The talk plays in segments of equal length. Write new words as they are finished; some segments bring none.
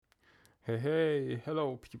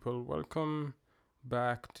Hello people, welcome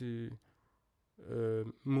back to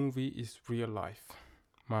Movie is Real Life.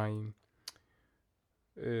 My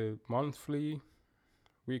monthly,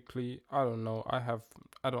 weekly, I don't know.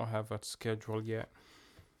 I don't have a schedule yet.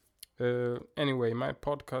 Anyway, my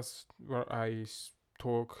podcast where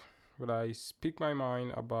talk, where I speak my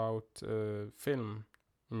mind about film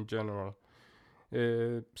in general.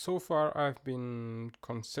 So far, I've been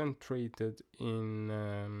concentrated in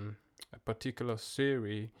a particular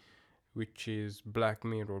series which is Black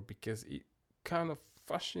Mirror because it kind of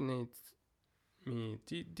fascinates me.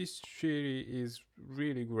 This series is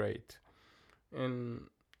really great, and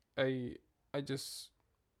I I just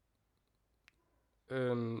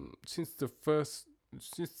since the first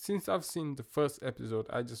since I've seen the first episode,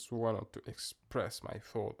 I just wanted to express my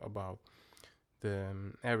thought about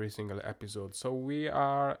the every single episode. So we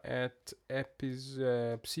are at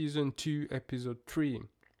episode season 2, episode 3,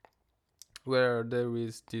 where there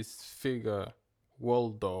is this figure,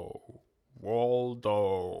 Waldo.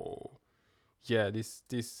 Waldo. Yeah, this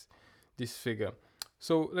figure.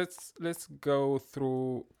 So let's go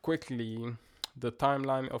through quickly the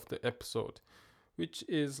timeline of the episode, which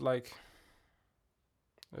is like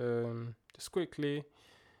just quickly.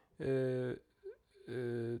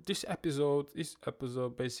 Uh, this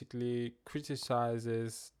episode basically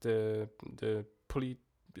criticizes the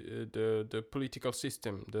political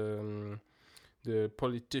system, the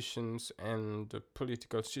politicians and the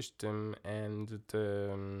political system and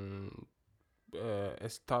the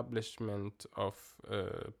establishment of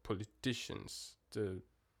politicians,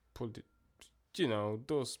 poli-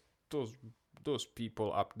 those those those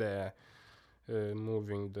people up there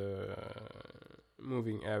moving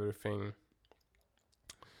everything.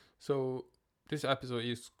 So this episode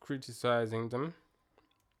is criticizing them.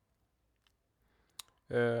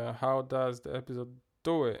 How does the episode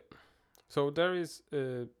do it? So there is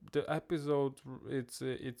the episode.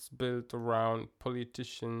 It's built around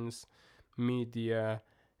politicians, media,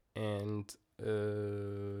 and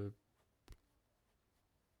uh,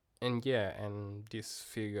 and this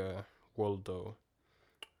figure Waldo,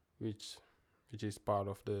 which which is part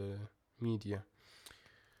of the media.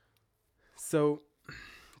 So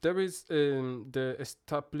there is the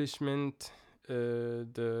establishment, uh,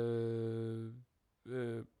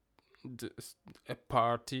 a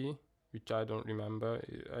party which I don't remember.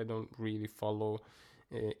 I don't really follow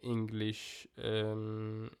English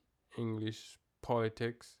English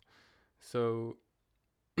politics. So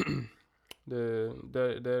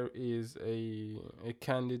there is a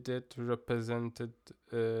candidate represented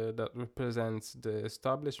that represents the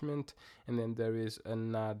establishment, and then there is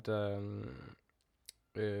another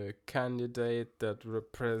candidate that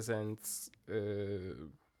represents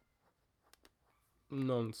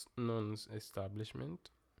non establishment,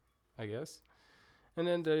 I guess. And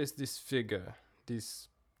then there is this figure, this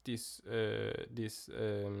this uh, this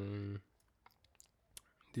um,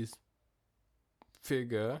 this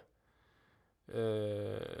figure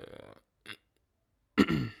uh,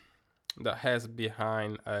 that has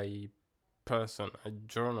behind a person, a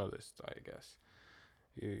journalist, I guess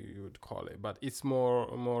you would call it, but it's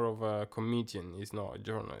more of a comedian. It's not a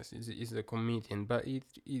journalist. It's a comedian, but it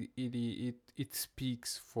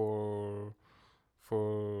speaks for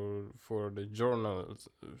the journals,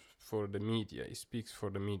 for the media. It speaks for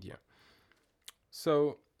the media.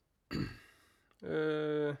 So,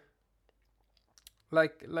 uh,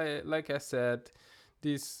 like I said,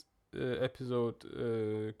 this episode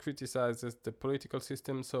criticizes the political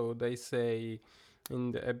system. So they say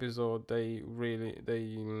in the episode they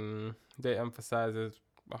emphasizes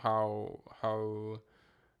how how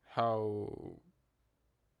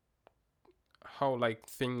how like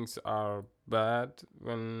things are bad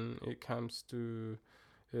when it comes to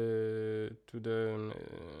the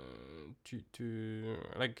to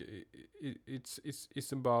like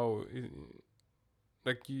it's about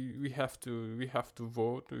like we have to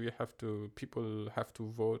vote. People have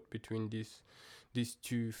to vote between these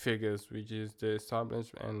two figures, which is the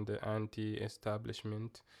establishment and the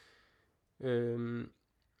anti-establishment. um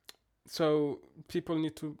so people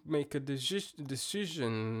need to make a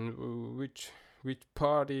decision, which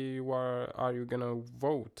party are you gonna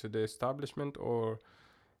vote, the establishment or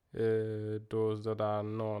those that are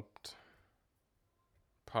not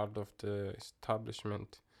part of the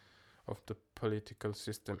establishment of the political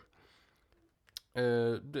system. With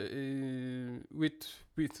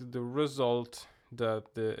the result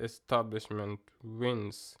that the establishment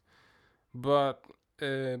wins, but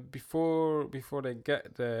before they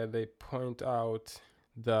get there, they point out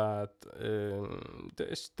that the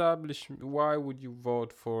establishment. Why would you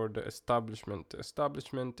vote for the establishment? The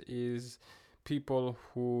establishment is people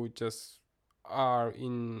who just are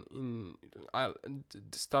in the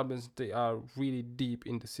establishment. They are really deep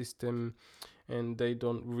in the system, and they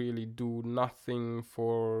don't really do nothing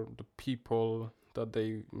for the people that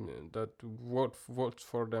they that vote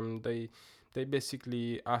for them. They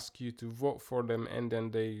basically ask you to vote for them, and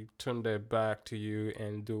then they turn their back to you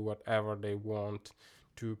and do whatever they want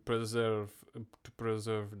to preserve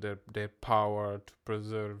their power, to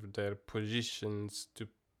preserve their positions, to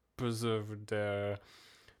preserve their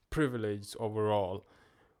privilege overall.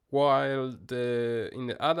 While in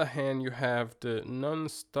the other hand, you have the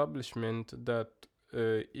non-establishment that,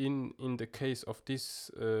 in the case of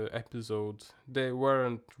this episode, they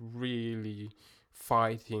weren't really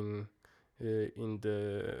fighting. In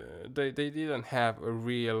they didn't have a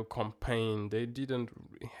real campaign. They didn't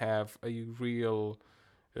have a real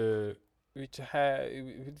we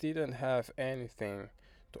didn't have anything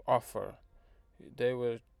to offer. They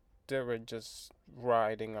were they were just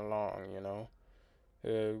riding along,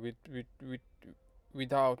 with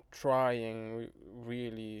without trying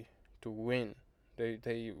really to win.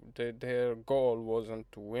 Their goal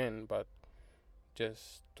wasn't to win, but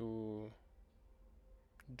just do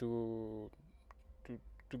to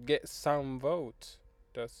to get some votes.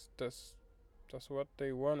 That's what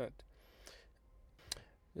they wanted.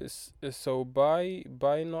 So by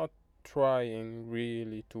not trying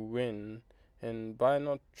really to win, and by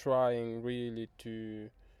not trying really to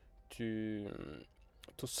to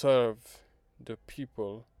serve the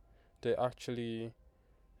people, they actually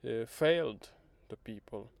failed the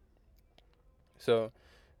people. So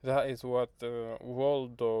that is what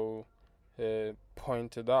Waldo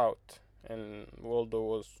pointed out, and Waldo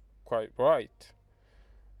was quite right.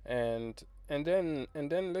 And then and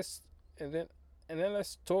then let's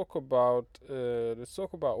talk about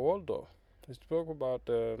Waldo. Let's talk about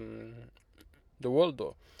the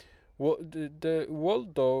Waldo. The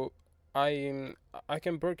Waldo, I I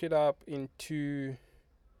can break it up into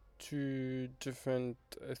two different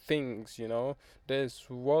things. There's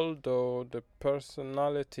Waldo, the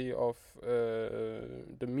personality of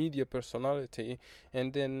the media personality,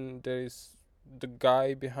 and then there is the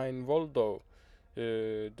guy behind Waldo,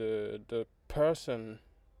 the person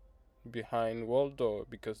behind Waldo,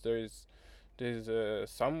 because there's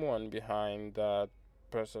someone behind that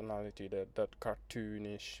personality, that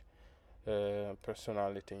cartoonish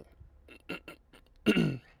personality.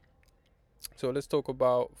 So let's talk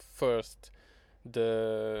about first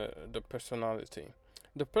the personality.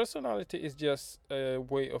 The personality is just a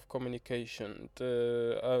way of communication,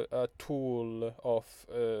 a tool of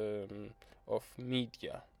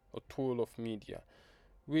media, a tool of media,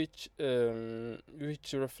 which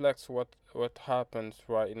reflects what happens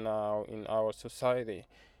right now in our society.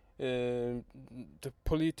 The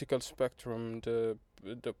political spectrum, the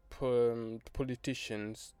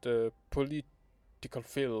politicians, the political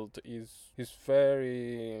field is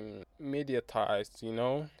very mediatized,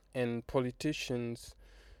 and politicians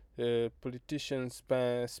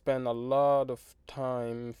spend a lot of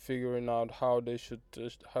time figuring out how they should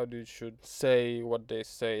say what they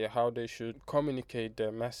say, how they should communicate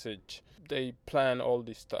their message. They plan all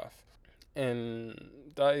this stuff, and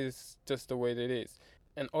that is just the way that it is.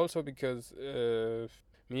 And also because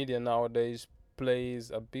media nowadays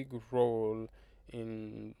plays a big role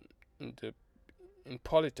in the in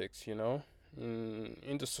politics, in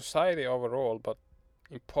the society overall, but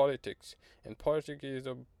in politics. And politics is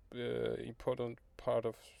a important part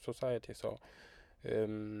of society. So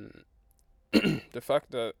um, the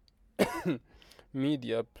fact that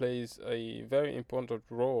media plays a very important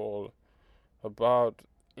role about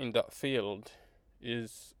in that field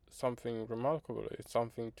is something remarkable. It's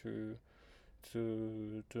something to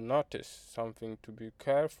notice, something to be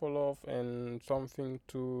careful of, and something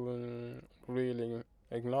to really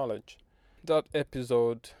acknowledge. That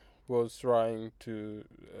episode was trying to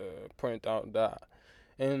point out that.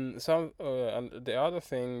 And the other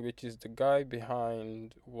thing, which is the guy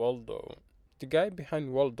behind Waldo. The guy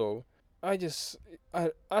behind Waldo, I just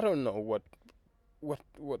I don't know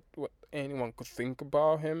what anyone could think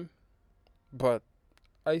about him, but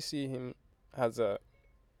I see him as a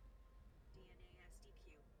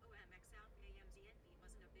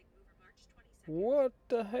what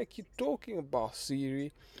the heck you talking about,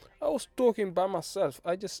 Siri? I was talking by myself.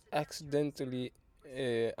 I just accidentally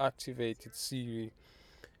activated Siri.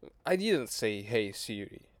 I didn't say hey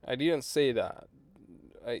Siri. I didn't say that.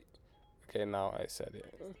 I Okay, now I said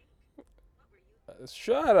it.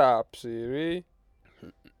 Shut up, Siri.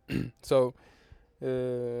 So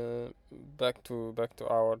Uh, back to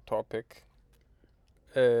our topic.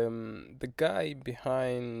 The guy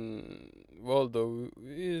behind Waldo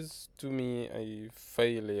is to me a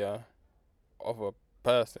failure of a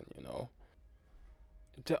person.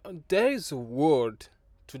 There is a word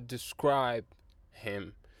to describe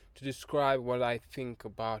him, to describe what I think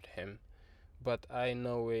about him, but I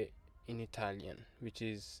know it in Italian, which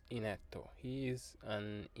is inetto. He is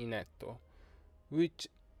an inetto, which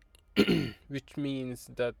which means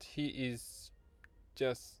that he is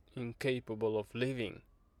just incapable of living,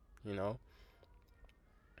 you know,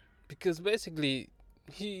 because basically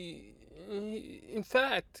he in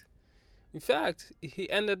fact he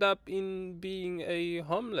ended up in being a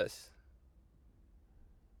homeless.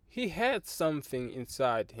 He had something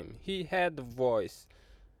inside him. He had a voice.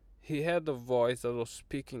 He had a voice that was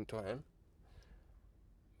speaking to him,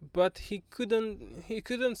 but he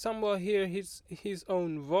couldn't somehow hear his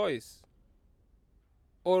own voice,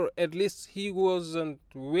 or at least he wasn't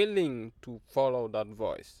willing to follow that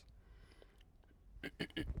voice.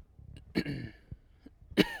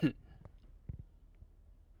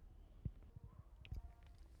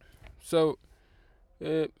 So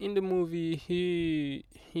in the movie, he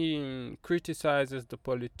criticizes the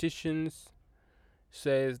politicians,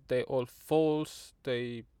 says they all false,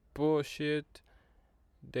 they bullshit,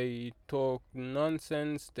 they talk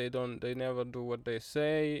nonsense, they never do what they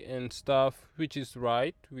say and stuff, which is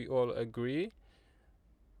right. We all agree.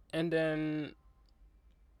 And then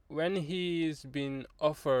when he's been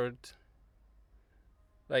offered,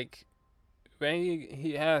 like, when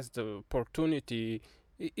he has the opportunity,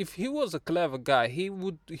 if he was a clever guy, he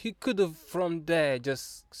could have from there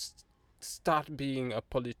just start being a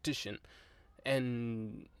politician.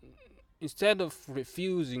 And instead of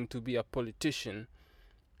refusing to be a politician,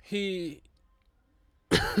 he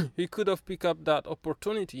he could have picked up that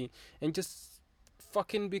opportunity and just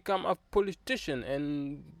fucking become a politician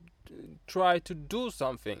and try to do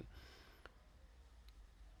something.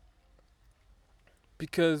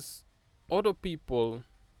 Because other people,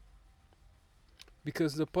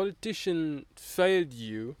 because the politician failed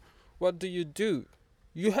you, what do?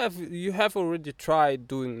 You have already tried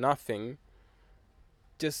doing nothing.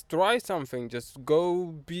 Just try something. Just go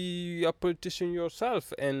be a politician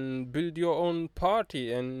yourself and build your own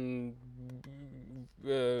party and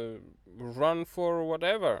run for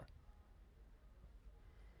whatever.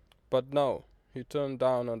 But no, he turned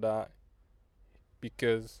down on that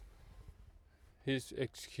because his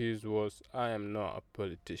excuse was, I am not a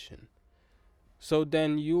politician. So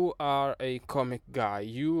then you are a comic guy.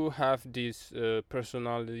 You have this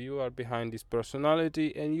personality. You are behind this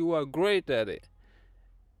personality, and you are great at it.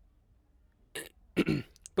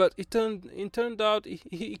 But it turned out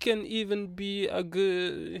he can even be a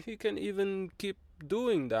good. He can even keep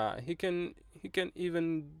doing that. He can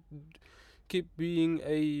even keep being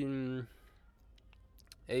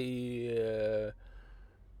a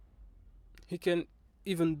he can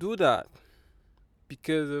even do that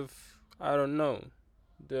because of, I don't know,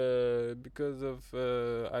 the because of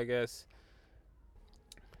I guess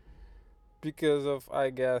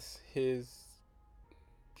his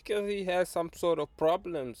because he has some sort of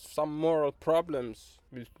problems, some moral problems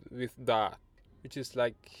with that, which is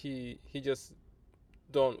like he just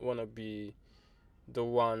don't want to be the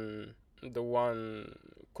one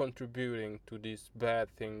contributing to this bad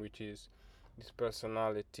thing, which is this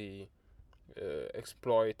personality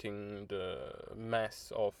exploiting the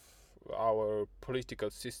mess of our political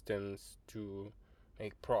systems to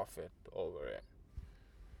make profit over it.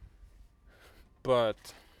 But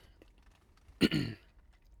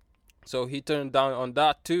so he turned down on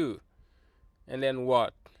that too, and then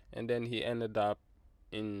what? And then he ended up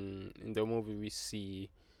in the movie. We see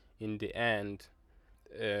in the end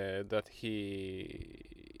that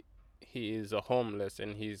he is a homeless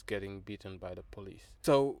and he's getting beaten by the police.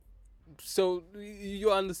 So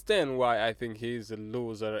you understand why I think he's a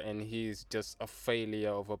loser and he's just a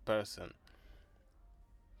failure of a person.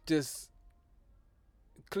 Just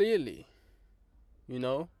clearly, you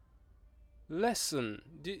know. Lesson.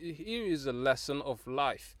 Here is a lesson of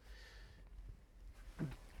life.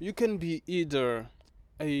 You can be either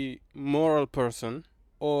a moral person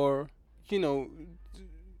or, you know,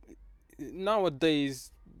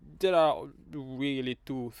 nowadays there are really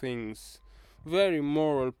two things: very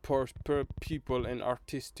moral per people and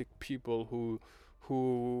artistic people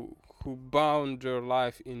who bound their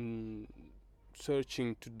life in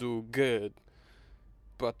searching to do good,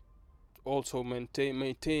 but also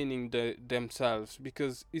maintaining themselves,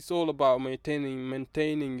 because it's all about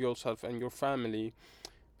maintaining yourself and your family.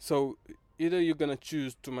 So either you're gonna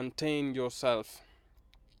choose to maintain yourself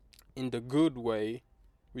in the good way,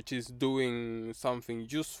 which is doing something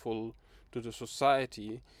useful to the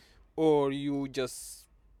society, or you just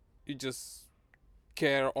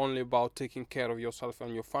care only about taking care of yourself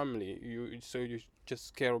and your family. You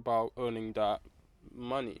just care about earning that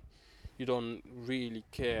money. You don't really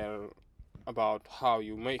care about how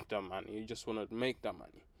you make that money. You just want to make that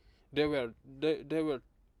money. There were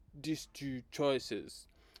these two choices,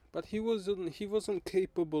 but he wasn't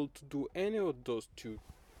capable to do any of those two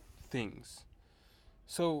things.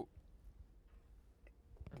 So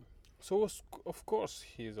of course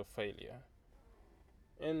he is a failure,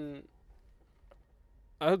 and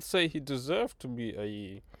I'd say he deserved to be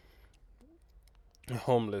a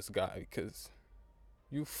homeless guy because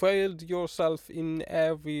you failed yourself in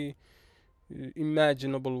every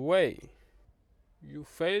imaginable way. You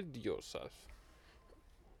failed yourself.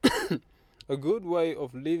 A good way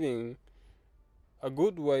of living, a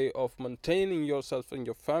good way of maintaining yourself and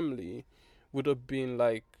your family would have been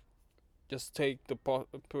like just take the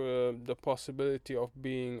possibility of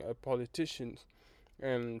being a politician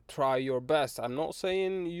and try your best. I'm not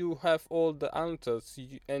saying you have all the answers,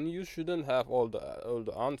 and you shouldn't have all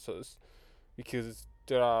the answers because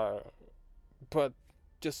there are, but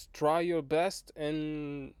just try your best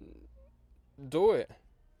and do it,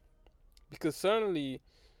 because certainly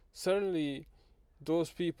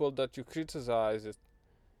those people that you criticize,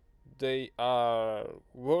 they are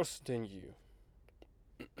worse than you.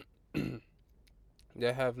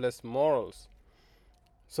 They have less morals.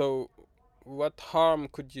 So what harm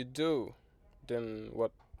could you do than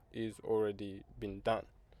what is already been done?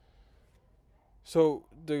 So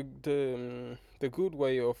the good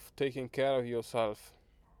way of taking care of yourself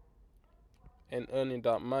and earning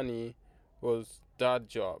that money was that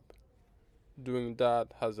job. Doing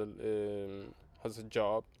that has a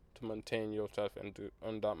job to maintain yourself and to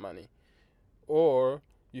earn that money. Or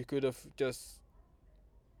you could have just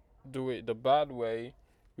do it the bad way,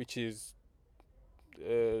 which is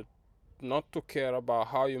uh, not to care about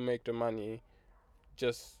how you make the money,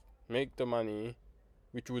 just make the money,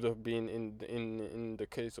 which would have been in the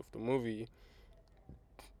case of the movie,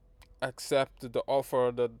 accept the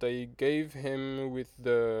offer that they gave him with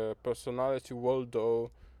the personality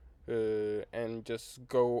Waldo, and just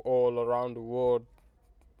go all around the world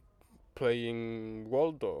playing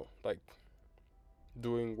Waldo, like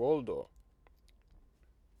doing Waldo,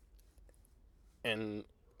 and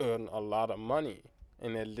earn a lot of money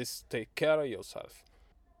and at least take care of yourself.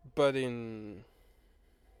 But in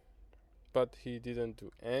but he didn't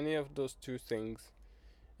do any of those two things,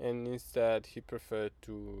 and instead he preferred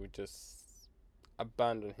to just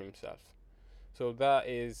abandon himself. So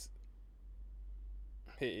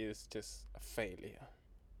he is just a failure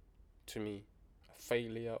to me, a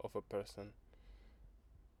failure of a person,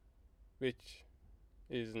 which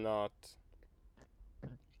is not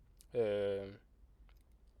um,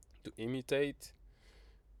 to imitate,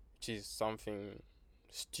 which is something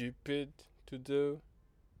stupid to do,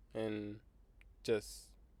 and just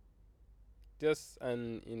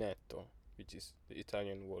an inetto, which is the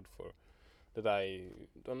Italian word for that. I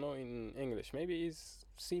don't know in English. Maybe it's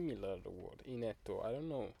similar the word inetto. I don't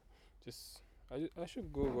know. Just I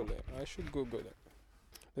should Google it. I should Google it.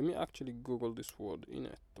 Let me actually Google this word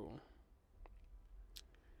inetto.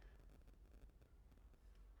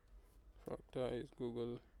 Fuck, that is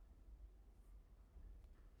Google.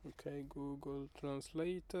 Okay, Google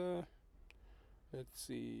Translator. Let's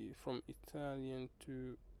see, from Italian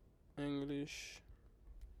to English.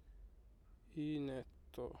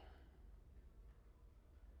 Inetto.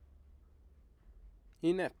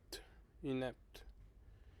 Inept. Inept.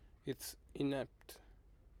 It's inept.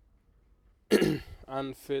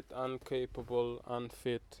 Unfit, incapable,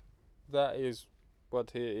 unfit. That is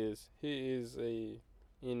what he is. He is a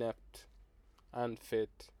inept,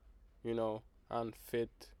 unfit,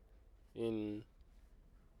 unfit in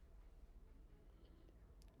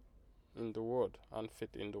the word,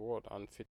 unfit in the word, unfit